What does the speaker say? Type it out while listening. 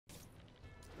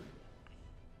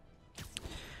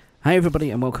Hi everybody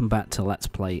and welcome back to Let's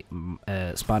Play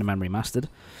Spiderman Remastered.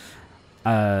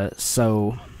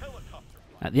 So,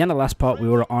 at the end of the last part we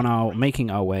were on making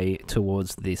our way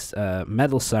towards this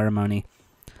medal ceremony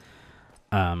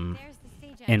in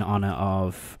honor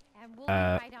of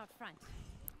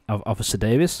Officer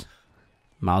Davis,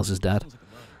 Miles' dad.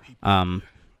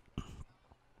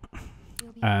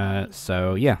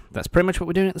 So yeah, that's pretty much what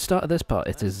we're doing at the start of this part.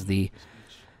 It is the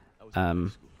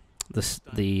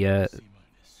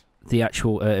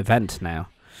actual event now,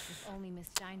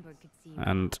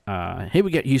 and here we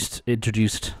get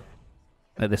introduced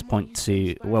at this point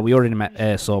to, well, we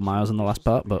already saw Miles in the last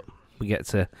part, but we get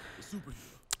to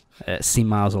see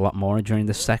Miles a lot more during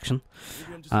this section,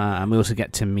 and we also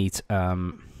get to meet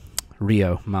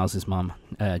Rio, Miles' mom,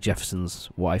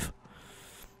 Jefferson's wife,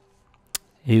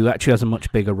 who actually has a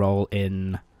much bigger role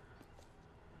in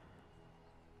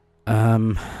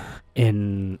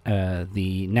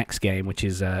the next game, which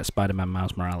is Spider-Man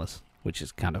Miles Morales, which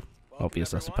is kind of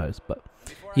obvious, I suppose. But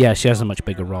yeah, she has a much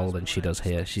bigger role than she does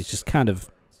here. She's just kind of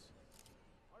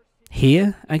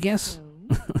here, I guess.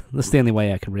 That's the only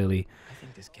way I can really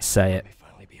say it.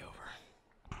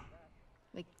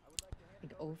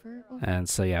 And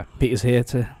so yeah, Peter's here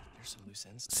to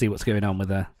see what's going on with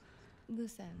her.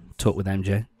 Talk with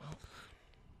MJ.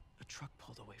 A truck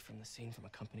pulled away from the scene from a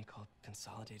company called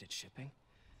Consolidated Shipping.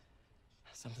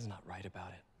 Something's not right about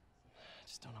it. I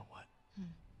just don't know what.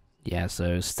 Yeah,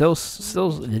 so still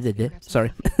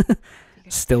sorry.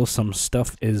 Still some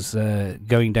stuff is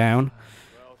going down.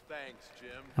 Well, thanks, Jim.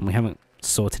 And we haven't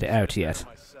sorted it out yet.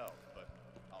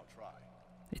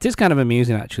 It is kind of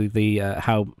amusing, actually, the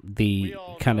how the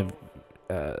kind of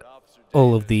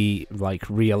all of the like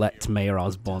re-elect Mayor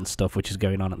Osborn stuff which is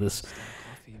going on at this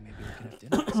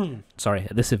sorry,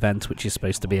 at this event, which is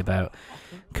supposed to be about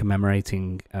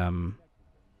commemorating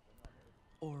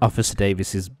Officer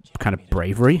Davis's kind of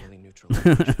bravery.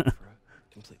 I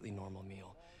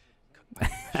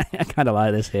kind of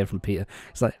like this here from Peter.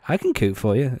 He's like, I can cook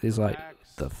for you. He's like,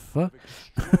 the fuck?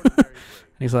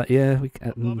 He's like, yeah, we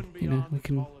can, you know, we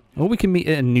can, or we can meet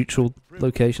at a neutral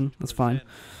location. That's fine.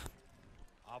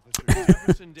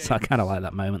 So I kind of like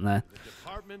that moment there. The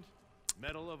Department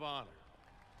Medal of Honor.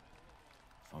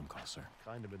 Phone call, sir.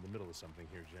 Kind of in the middle of something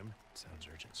here, Jim. Sounds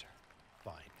urgent, sir.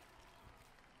 Fine.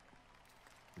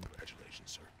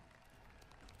 Congratulations, sir.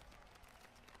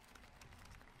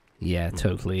 Yeah,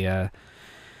 totally,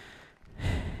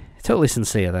 totally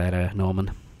sincere there,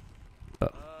 Norman.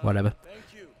 But whatever.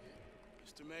 Thank you,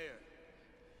 Mr. Mayor.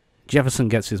 Jefferson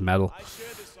gets his medal. I share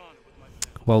this honor with my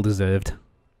family. Well deserved.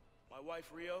 My wife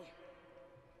Rio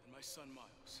and my son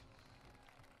Miles.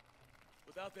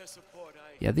 Without their support,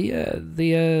 Yeah,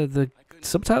 the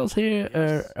subtitles here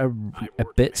are a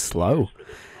bit slow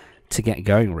to get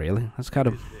going, really. That's kind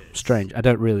of strange. I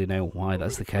don't really know why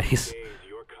that's the case.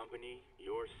 Your company,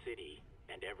 your city,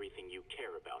 and everything you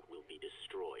care about will be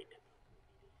destroyed.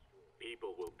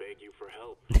 People will beg you for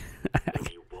help, but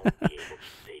you won't be able to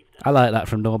save them. I like that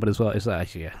from Norman as well. It's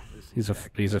like, yeah, he's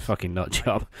a fucking nut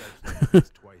job.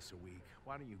 twice a week.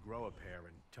 Why don't you grow a pair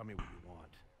and tell me what you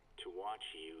want? To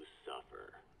watch you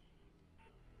suffer.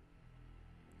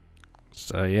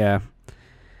 So yeah,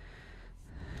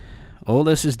 all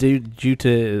this is due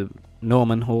to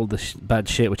Norman. All the bad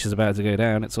shit which is about to go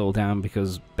down. It's all down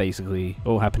because basically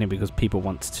all happening because people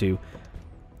want to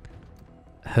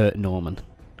hurt Norman.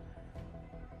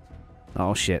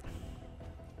 Oh shit!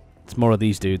 It's more of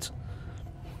these dudes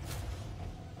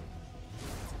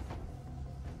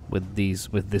with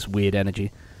this weird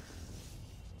energy.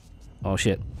 Oh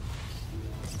shit!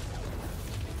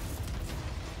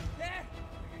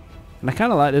 And I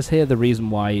kind of like this here. The reason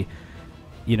why,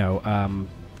 you know,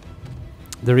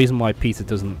 the reason why Peter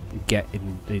doesn't get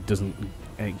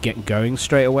going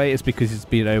straight away is because he's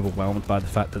being overwhelmed by the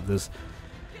fact that there's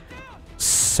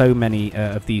so many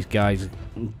of these guys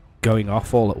going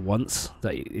off all at once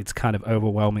that it's kind of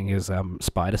overwhelming his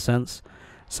spider sense.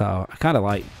 So I kind of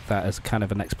like that as kind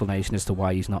of an explanation as to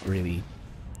why he's not really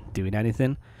doing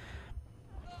anything.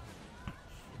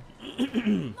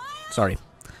 Sorry.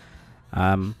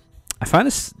 I find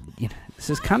this, you know, this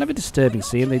is kind of a disturbing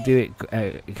scene. They do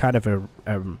it kind of a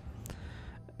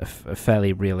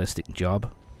fairly realistic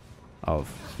job of,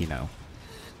 you know,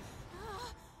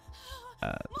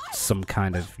 some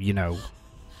kind of, you know,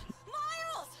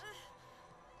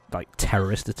 like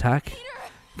terrorist attack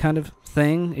kind of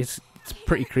thing. It's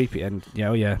pretty creepy, and you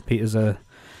know, yeah, Peter's in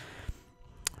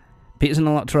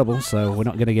a lot of trouble, so we're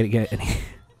not gonna get any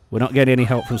we're not getting any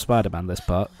help from Spider-Man this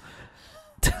part.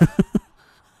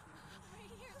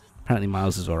 Apparently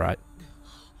Miles is alright.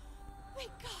 Thank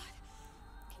God.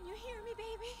 Can you hear me,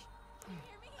 baby? Can you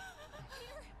hear me?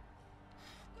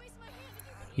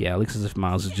 Yeah, it looks as if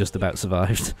Miles has just about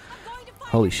survived.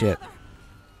 Holy shit.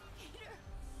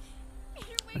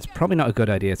 It's probably not a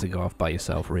good idea to go off by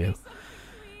yourself, Rio.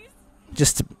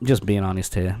 Just being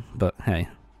honest here, but hey.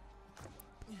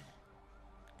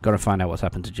 Gotta find out what's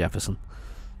happened to Jefferson.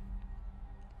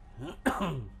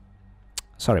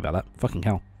 Sorry about that. Fucking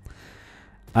hell.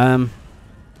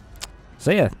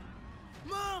 So yeah.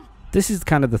 This is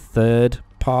kind of the third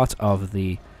part of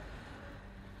the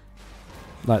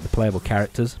the playable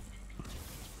characters.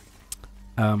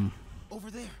 Over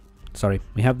there. Sorry,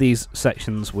 we have these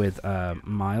sections with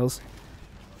Miles,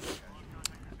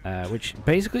 which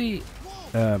basically,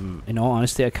 in all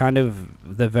honesty, are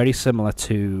they're very similar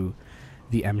to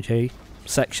the MJ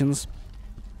sections,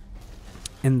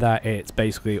 in that it's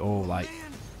basically all like,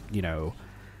 you know,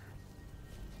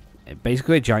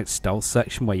 basically a giant stealth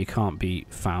section where you can't be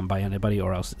found by anybody,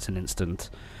 or else it's an instant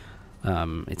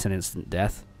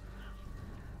death,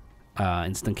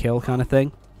 instant kill kind of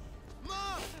thing.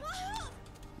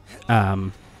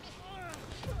 The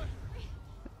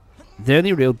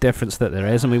only real difference that there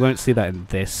is, and we won't see that in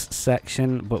this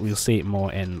section, but we'll see it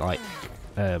more in like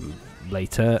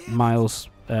later Miles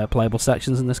playable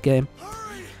sections in this game.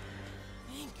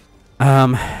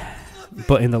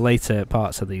 But in the later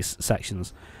parts of these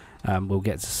sections, we'll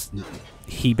get to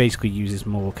he basically uses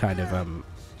more kind of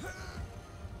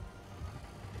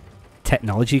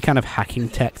technology, kind of hacking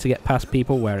tech to get past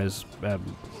people, whereas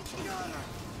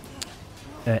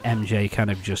MJ kind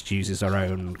of just uses her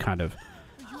own kind of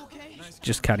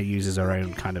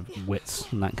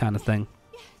wits and that kind of thing.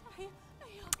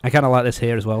 I kind of like this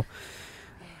here as well.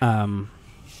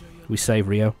 We save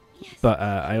Rio, but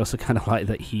I also kind of like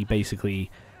that he basically,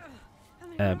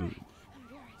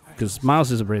 because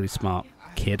Miles is a really smart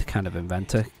kid, kind of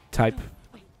inventor type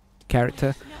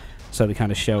character, so they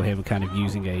kind of show him kind of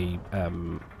using a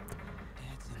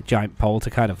giant pole to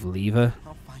kind of lever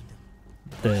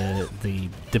the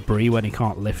debris when he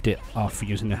can't lift it off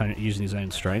using his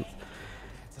own strength.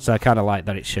 So I kind of like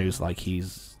that it shows like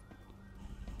he's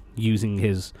using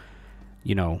his,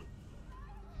 you know,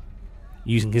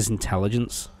 using his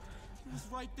intelligence.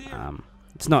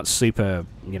 It's not super,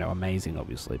 you know, amazing,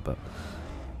 obviously, but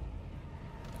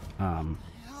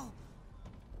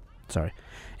sorry,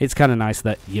 it's kind of nice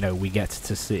that, you know, we get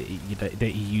to see that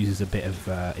he uses a bit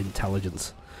of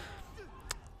intelligence,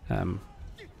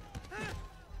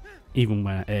 even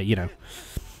when you know,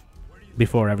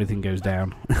 before everything goes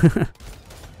down.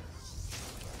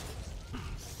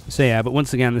 So yeah, but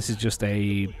once again, this is just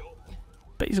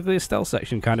basically a stealth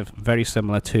section, kind of very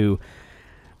similar to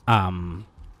the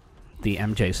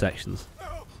MJ sections.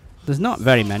 There's not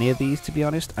very many of these, to be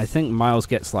honest. I think Miles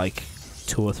gets like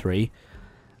 2 or 3,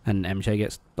 and MJ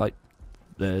gets like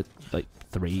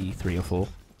three or 4,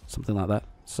 something like that.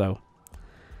 So,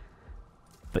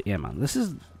 but yeah, man, this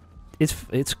is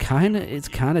it's kind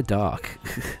of dark.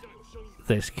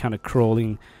 This kind of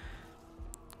crawling,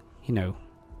 you know,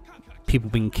 people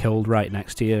being killed right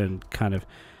next to you, and kind of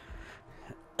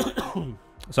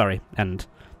sorry, and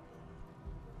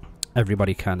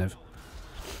everybody kind of,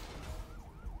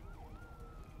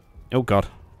 oh god,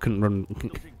 couldn't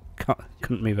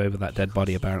move over that dead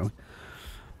body apparently.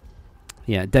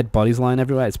 Yeah, dead bodies lying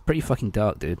everywhere. It's pretty fucking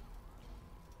dark, dude.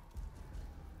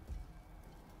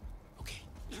 Okay.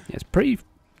 Yeah, it's pretty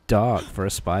dark for a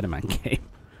Spider-Man game.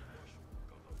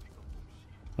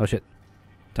 Oh shit,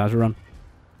 time to run.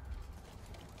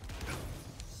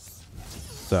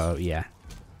 So yeah,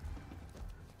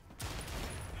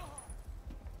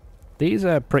 these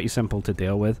are pretty simple to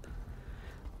deal with.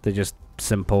 They're just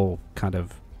simple kind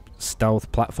of stealth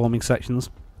platforming sections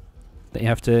that you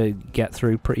have to get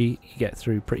through pretty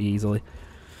easily.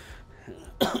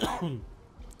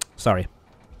 Sorry,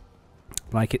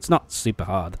 like, it's not super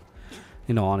hard,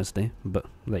 in all honesty, but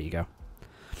there you go.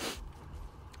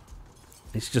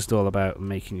 It's just all about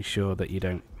making sure that you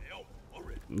don't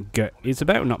get. It's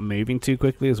about not moving too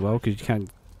quickly as well, because you can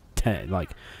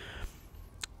like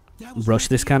rush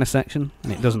this kind of section,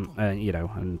 and it doesn't, you know.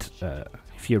 And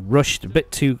if you rush a bit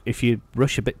too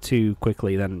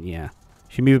quickly, then yeah,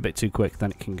 if you move a bit too quick,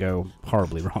 then it can go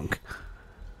horribly wrong.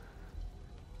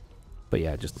 But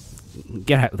yeah, just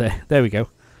get out there. There we go.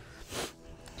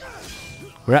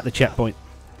 We're at the checkpoint.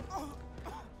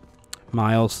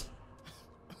 Miles,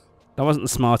 that wasn't the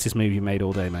smartest move you made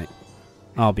all day, mate.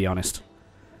 I'll be honest.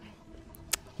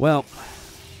 Well,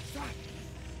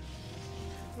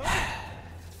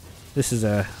 this is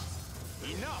a...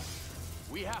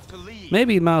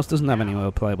 Maybe Miles doesn't have any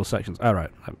more playable sections. Alright,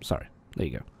 I'm sorry. There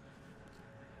you go.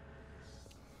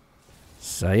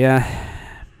 So yeah,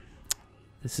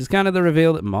 this is kind of the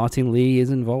reveal that Martin Lee is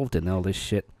involved in all this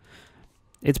shit.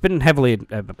 It's been heavily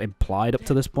implied up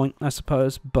to this point, I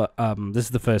suppose, but this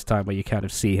is the first time where you kind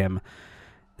of see him,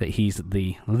 that he's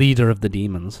the leader of the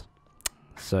demons.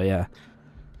 So yeah.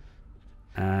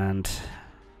 And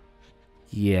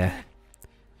yeah.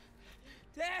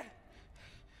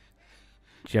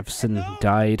 Jefferson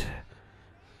died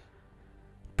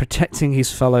protecting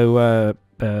his fellow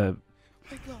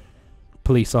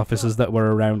police officers that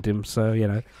were around him, so you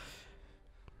know.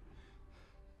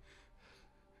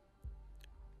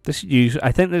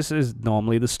 I think this is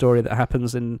normally the story that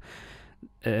happens in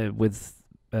with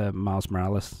Miles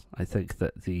Morales. I think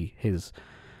that his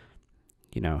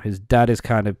dad is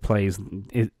kind of plays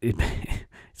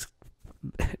it's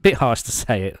a bit harsh to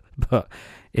say it, but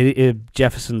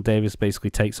Jefferson Davis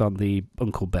basically takes on the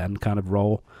Uncle Ben kind of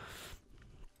role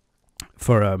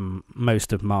for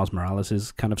most of Miles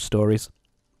Morales' kind of stories,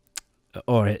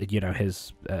 or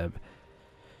his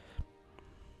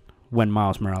when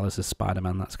Miles Morales is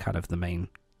Spider-Man, that's kind of the main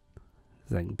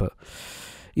thing. But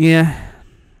yeah,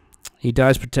 he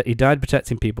died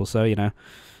protecting people, so you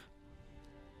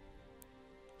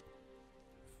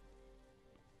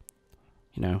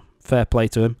know. Fair play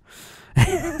to him.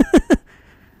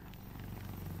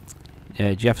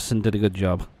 Yeah, Jefferson did a good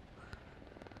job.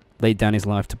 Laid down his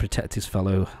life to protect his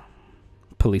fellow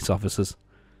police officers.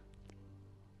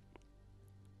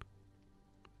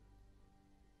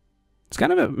 It's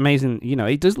kind of amazing,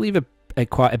 he does leave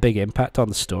quite a big impact on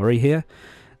the story here.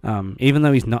 Even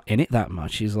though he's not in it that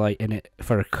much, he's like in it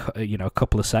for a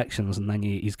couple of sections, and then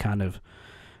he's kind of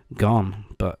gone.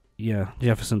 But yeah,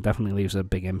 Jefferson definitely leaves a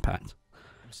big impact.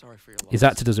 I'm sorry for your loss. His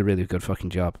actor does a really good fucking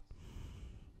job.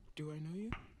 Do I know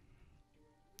you?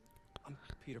 I'm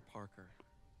Peter Parker.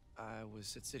 I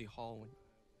was at City Hall when...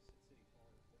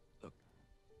 Look,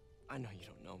 I know you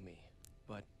don't know me,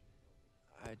 but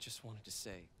I just wanted to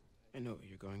say... I know what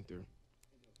you're going through.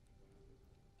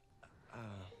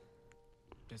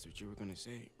 That's what you were gonna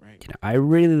say, right? I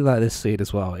really like this scene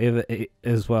as well.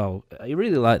 I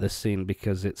really like this scene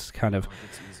because it's kind of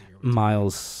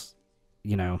Miles,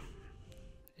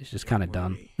 it's just kind of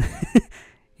done.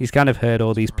 He's kind of heard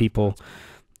all these people.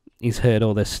 He's heard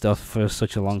all this stuff for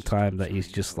such a long time that he's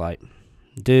just like,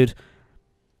 dude.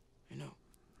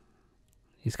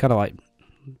 He's kind of like,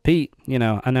 Pete,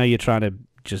 I know you're trying to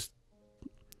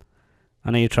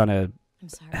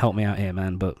help me out here,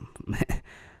 man, but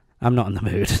I'm not in the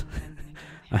mood.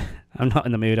 I'm not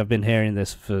in the mood. I've been hearing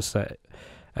this for so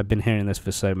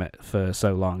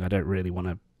long. I don't really want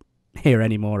to hear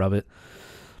any more of it.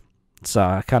 So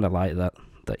I kind of like that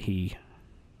he,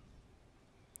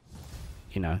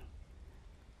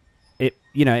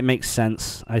 it makes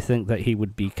sense. I think that he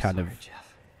would be kind of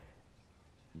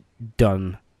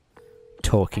done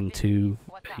talking to,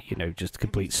 just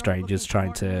complete strangers,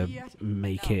 trying to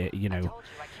make it,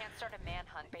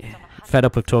 fed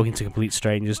up of talking to complete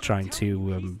strangers, trying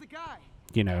to,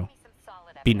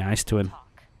 be nice to him.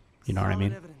 You know what I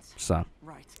mean? So,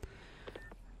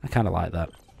 I kind of like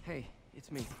that. Hey,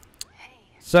 it's me.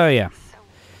 So, yeah.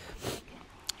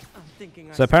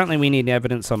 So apparently we need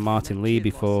evidence on Martin Lee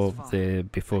before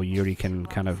Yuri can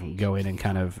kind of go in and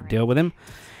kind of deal with him.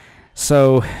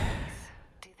 So,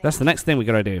 that's the next thing we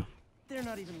gotta do. They're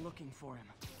not even looking for him.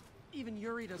 Even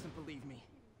Yuri doesn't believe me.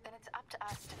 Then it's up to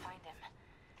us to find him.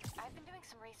 I've been doing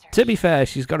some research. To be fair,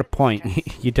 she's got a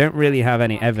point. You don't really have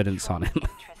any evidence on him.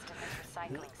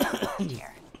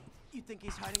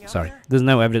 Sorry, there's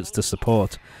no evidence to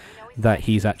support that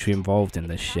he's actually involved in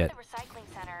this shit.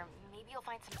 Maybe you'll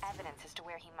find some evidence as to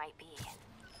where he might be.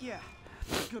 Yeah.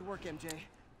 Good work, MJ.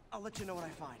 I'll let you know what I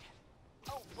find.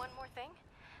 Oh, one more thing.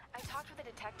 I talked with a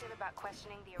detective about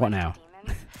questioning the What now?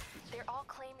 demons. They're all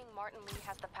claiming Martin Lee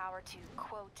has the power to,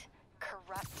 quote,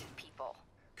 corrupt people.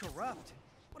 Corrupt?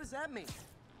 What does that mean?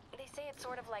 They say it's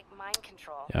sort of like mind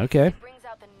control. Okay. It brings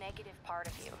out the negative part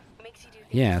of you. Makes you do things.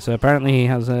 Yeah, so apparently he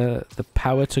has the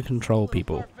power to control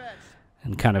people.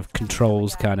 And kind of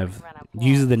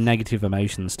uses the negative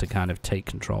emotions to kind of take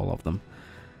control of them.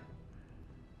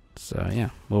 So yeah,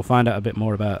 we'll find out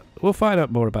more about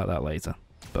that later.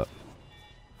 But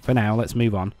for now, let's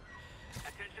move on.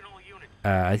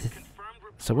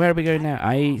 So where are we going now?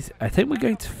 I think we're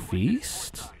going to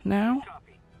Feast now.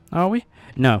 Are we?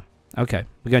 No. Okay,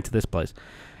 we're going to this place.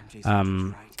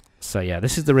 So yeah,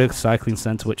 this is the recycling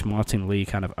center which Martin Lee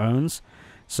kind of owns.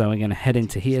 So we're going to head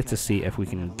into here to see if we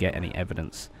can get any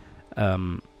evidence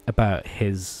about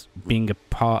his being a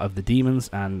part of the demons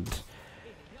and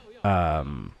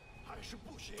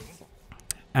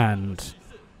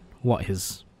what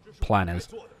his plan is.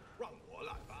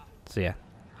 So yeah,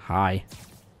 hi.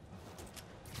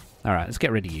 Alright, let's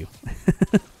get rid of you.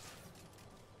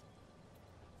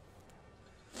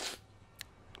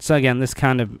 So again, this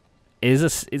kind of is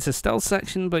it's a stealth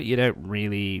section, but you don't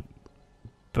really.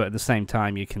 But at the same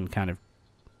time, you can kind of.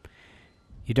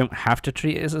 You don't have to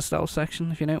treat it as a stealth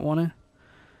section if you don't want to.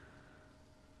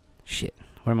 Shit,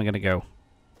 where am I gonna go?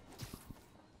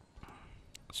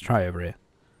 Let's try over here.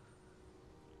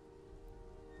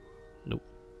 Nope.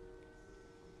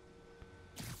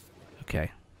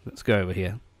 Okay, let's go over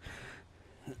here.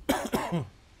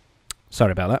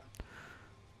 Sorry about that.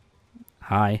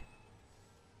 Hi.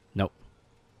 Nope.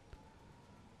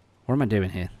 What am I doing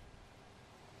here?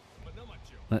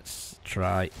 Let's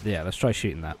try... Yeah, let's try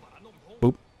shooting that.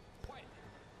 Boop.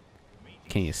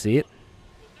 Can you see it?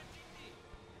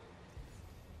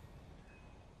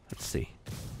 Let's see.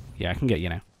 Yeah, I can get you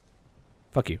now.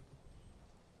 Fuck you.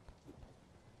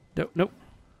 Nope, nope.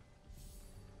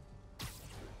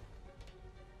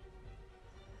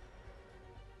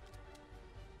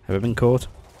 Have I been caught?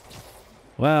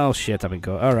 Well, shit, I've been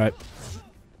caught. Alright.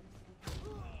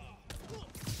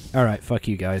 Alright, fuck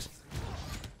you guys.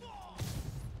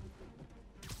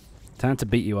 Time to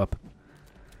beat you up.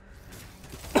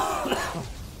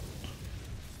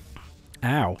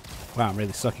 Ow. Wow, I'm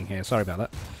really sucking here. Sorry about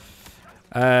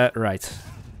that. Right.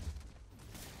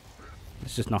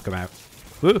 Let's just knock him out.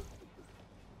 Woo!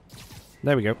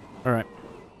 There we go. Alright.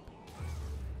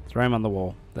 Throw him on the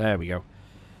wall. There we go.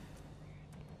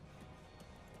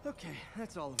 Okay,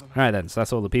 that's all of them. Alright then, so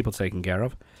that's all the people taken care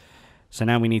of. So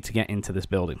now we need to get into this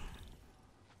building.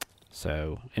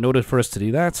 So, in order for us to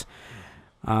do that,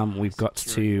 we've got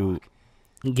to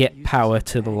get power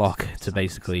to the lock to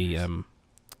basically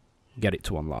get it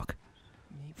to unlock.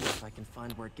 Maybe if I can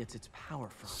find where it gets its power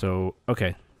from. So,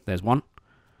 okay, there's one.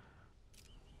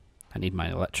 I need my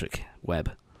electric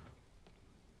web.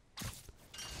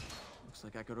 Looks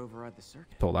like I could override the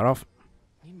circuit. Pull that off.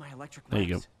 Need my electric There you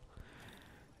go. webs.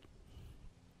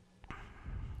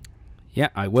 Yeah,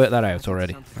 I worked that out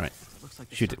already. Right, Looks like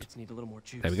the shoot it. circuits need a little more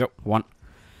juice. There we go. One.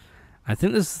 I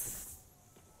think there's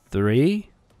 3.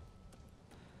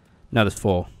 No, there's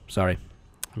 4. Sorry,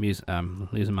 I'm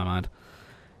losing my mind.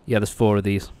 Yeah, there's 4 of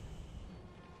these.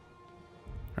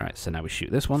 Right, so now we shoot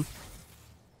this one.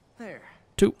 There.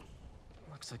 2.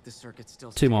 Looks like the circuit's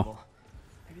still 2 more. stable.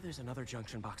 Maybe there's another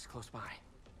junction box close by.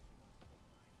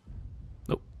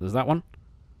 Nope, there's that one.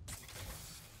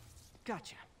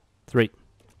 Gotcha. 3.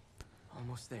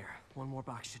 Almost there. One more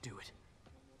box should do it.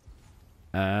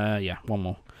 Yeah, one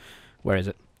more. Where is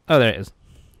it? Oh, there it is.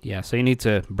 Yeah, so you need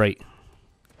to break.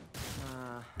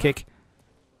 Kick.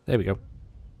 There we go.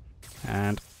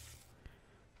 And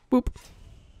boop.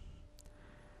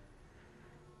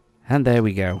 And there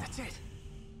we go. That's it.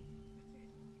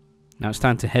 Now it's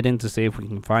time to head in to see if we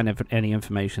can find any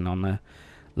information on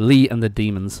Lee and the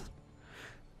demons.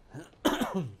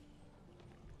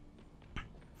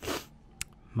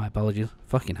 My apologies.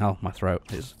 Fucking hell, my throat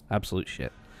is absolute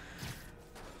shit.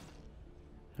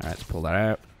 Alright, let's pull that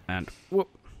out. And whoop.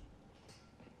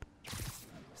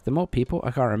 Is there more people?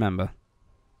 I can't remember.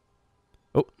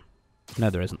 Oh. No,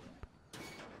 there isn't.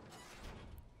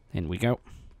 In we go.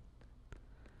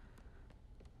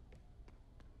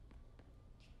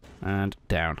 And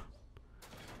down.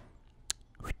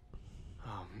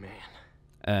 Oh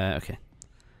man. Okay.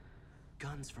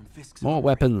 Guns from Fisk's More armory.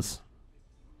 weapons.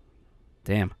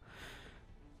 Damn.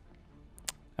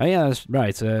 Oh yeah, that's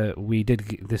right. We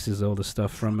did. This is all the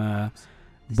stuff from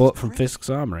bought from Fisk's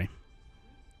armory.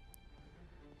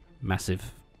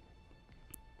 Massive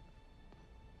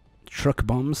truck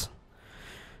bombs.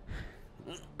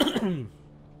 These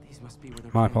must be where they're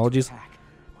My planning to apologies. attack.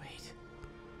 Wait.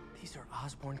 These are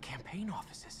Osborn campaign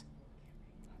offices.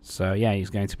 So yeah,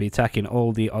 he's going to be attacking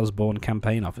all the Osborn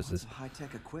campaign offices.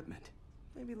 High-tech equipment.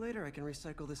 Maybe later I can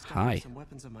recycle this stuff Hi. for some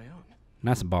weapons of my own.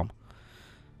 That's a bomb.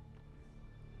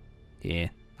 Yeah,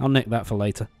 I'll nick that for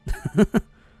later.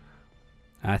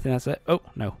 I think that's it. Oh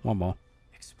no, one more.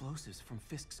 Explosives from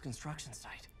Fisk's construction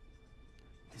site.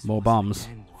 This More must be bombs.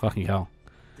 gang war. Fucking hell.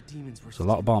 The demons were There's a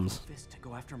lot of stealing bombs. Fisk to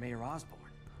go after Mayor Osborn.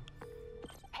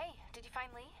 Hey, did you find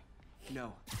Lee?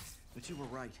 No, but you were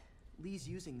right. Lee's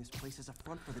using this place as a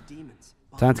front for the demons.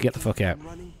 Time to get the fuck out.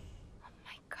 Running, Oh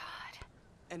my god.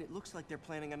 and it looks like they're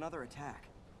planning another attack.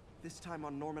 This time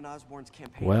on Norman Osborn's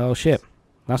campaign. Well, shit.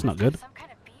 That's not good. Some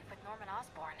kind of beef with Norman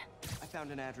Osborn. I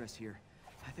found an address here.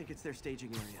 I think it's their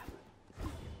staging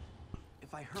area.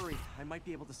 If I hurry, I might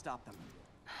be able to stop them.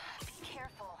 Be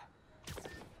careful.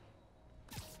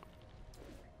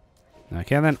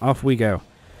 Okay, then off we go.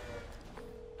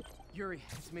 Yuri,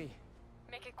 it's me.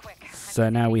 Make it quick. So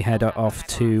now we head off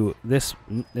to this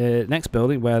next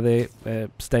building where they're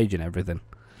staging everything.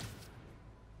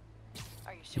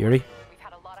 Are you sure? Yuri? We've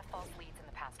had a lot of false leads in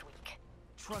the past week.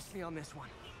 Trust me on this one.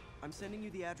 I'm sending you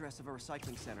the address of a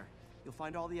recycling center. You'll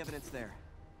find all the evidence there.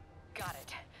 Got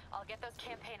it. I'll get those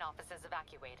campaign offices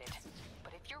evacuated.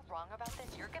 But if you're wrong about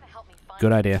this, you're gonna help me find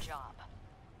Good a idea. job.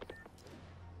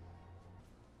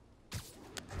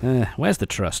 Where's the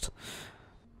trust?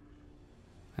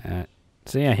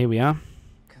 So yeah, here we are.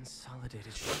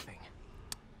 Consolidated shipping.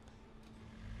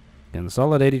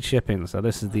 Consolidated shipping. So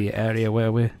this is the area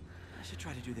where we're... I should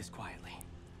try to do this quietly,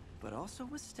 but also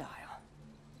with style.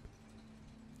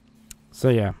 So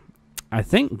yeah, I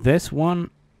think this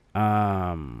one...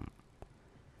 I'm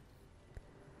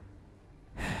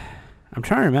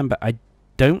trying to remember. I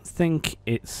don't think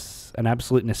it's an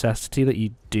absolute necessity that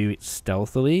you do it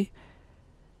stealthily,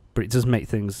 but it does make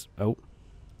things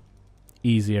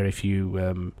easier if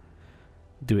you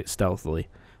do it stealthily.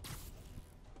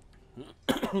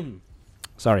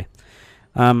 Sorry.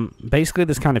 Basically,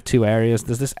 there's kind of two areas.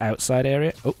 There's this outside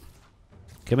area. Oh,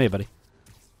 come here, buddy.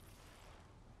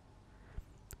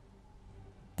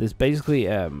 There's basically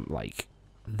like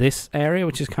this area,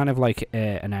 which is kind of like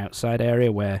an outside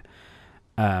area where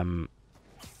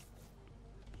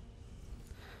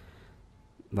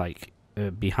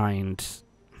behind,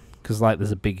 because like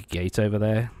there's a big gate over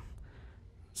there,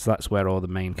 so that's where all the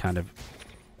main kind of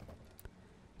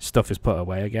stuff is put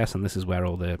away, I guess, and this is where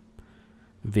all the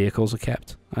vehicles are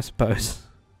kept, I suppose.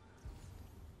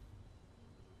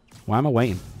 Why am I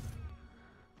waiting?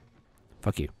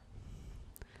 Fuck you.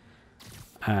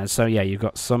 So yeah, you've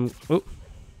got some... Oh!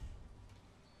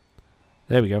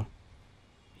 There we go.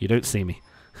 You don't see me.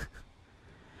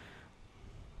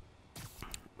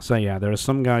 So yeah, there are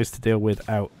some guys to deal with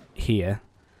out here.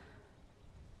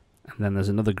 And then there's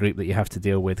another group that you have to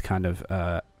deal with kind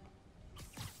of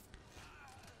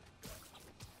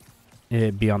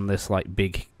beyond this like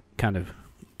big kind of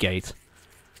gate.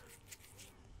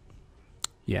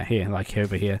 Yeah, here, like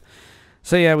over here.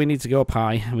 So yeah, we need to go up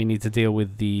high, and we need to deal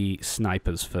with the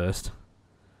snipers first.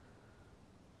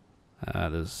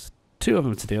 There's two of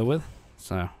them to deal with,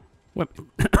 so...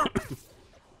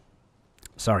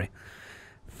 Sorry.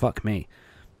 Fuck me.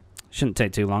 Shouldn't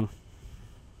take too long.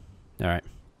 Alright.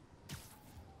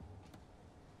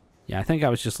 Yeah, I think I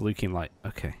was just looking like...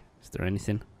 Okay, is there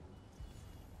anything?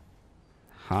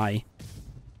 Hi.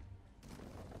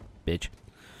 Bitch.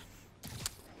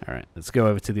 Alright, let's go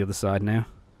over to the other side now.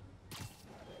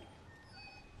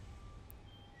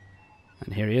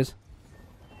 And here he is.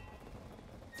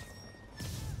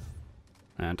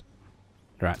 And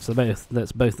right, so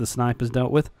that's both the snipers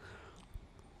dealt with.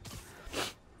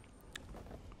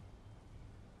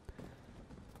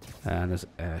 And there's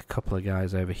a couple of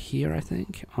guys over here, I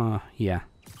think. Yeah.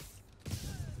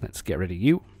 Let's get rid of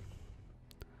you.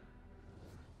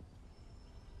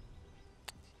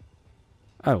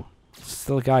 Oh,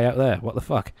 still a guy out there. What the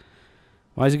fuck?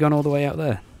 Why has he gone all the way out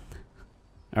there?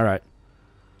 Alright.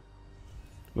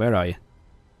 Where are you?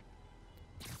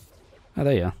 Oh,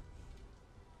 there you are.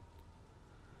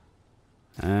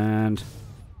 And...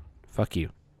 fuck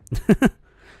you.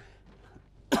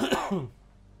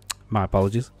 My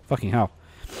apologies. Fucking hell.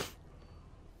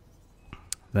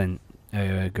 Then,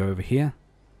 go over here.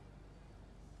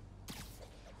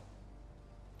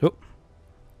 Oh.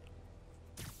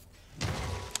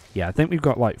 Yeah, I think we've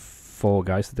got like 4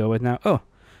 guys to deal with now. Oh,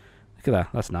 look at that.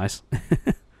 That's nice.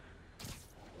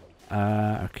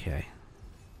 Okay.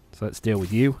 So let's deal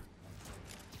with you.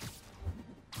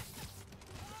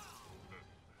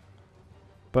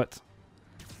 But...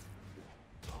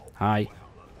 Hi.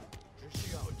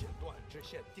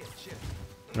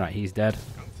 Right, he's dead.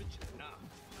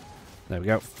 There we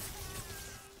go.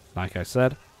 Like I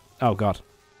said. Oh god.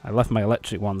 I left my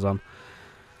electric ones on.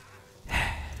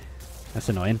 That's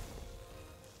annoying.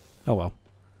 Oh well.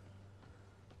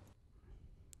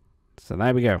 So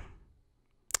there we go.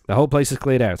 The whole place is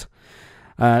cleared out.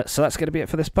 So that's going to be it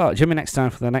for this part. Join me next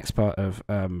time for the next part of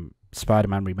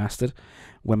Spider-Man Remastered,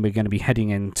 when we're going to be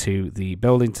heading into the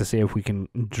building to see if we can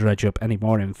dredge up any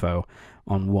more info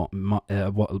on what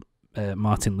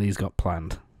Martin Lee's got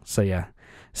planned. So yeah,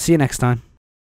 see you next time.